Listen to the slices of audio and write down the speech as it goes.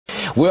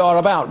We are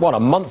about, what, a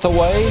month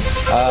away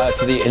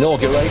to the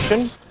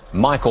inauguration.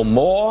 Michael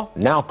Moore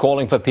now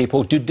calling for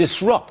people to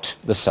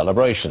disrupt the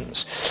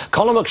celebrations.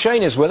 Colin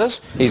McShane is with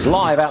us. He's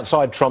live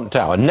outside Trump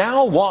Tower.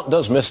 Now what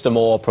does Mr.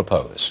 Moore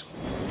propose?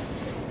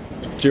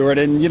 Stuart,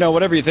 and you know,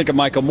 whatever you think of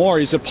Michael Moore,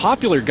 he's a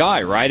popular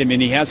guy, right? I mean,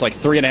 he has like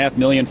 3.5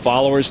 million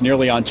followers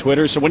nearly on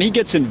Twitter. So when he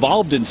gets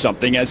involved in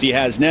something, as he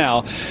has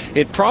now,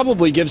 it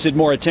probably gives it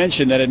more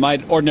attention than it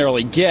might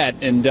ordinarily get.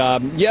 And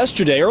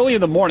yesterday, early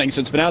in the morning, so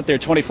it's been out there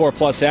 24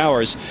 plus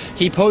hours,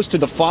 he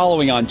posted the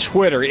following on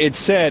Twitter. It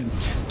said,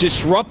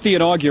 "Disrupt the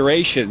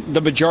inauguration.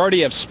 The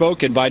majority have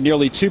spoken by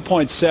nearly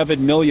 2.7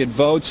 million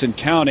votes and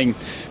counting.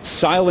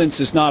 Silence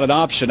is not an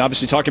option."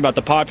 Obviously talking about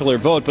the popular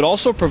vote, but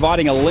also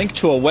providing a link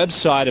to a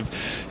website of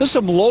there's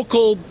some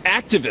local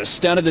activists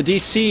down in the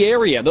D.C.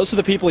 area. Those are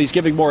the people he's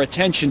giving more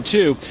attention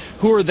to.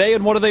 Who are they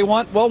and what do they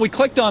want? Well, we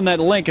clicked on that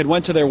link and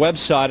went to their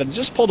website and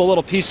just pulled a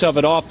little piece of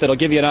it off that'll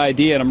give you an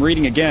idea, and I'm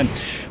reading again.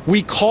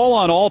 "We call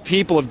on all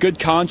people of good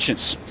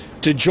conscience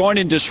to join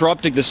in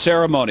disrupting the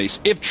ceremonies.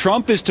 If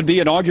Trump is to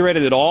be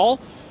inaugurated at all,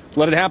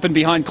 let it happen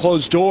behind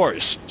closed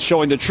doors,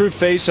 showing the true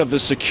face of the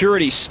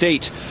security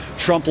state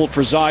Trump will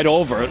preside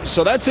over."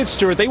 So that's it,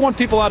 Stuart. They want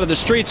people out of the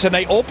streets, and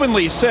they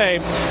openly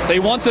say they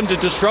want them to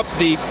disrupt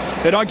the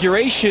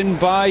inauguration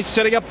by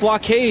setting up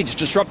blockades,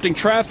 disrupting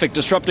traffic,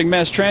 disrupting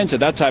mass transit,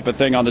 that type of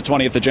thing on the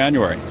 20th of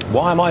January.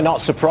 Why am I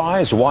not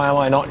surprised? Why am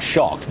I not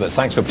shocked? But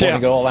thanks for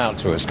pointing it all out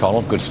to us,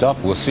 Colin. Good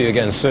stuff. We'll see you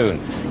again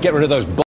soon. Get rid of those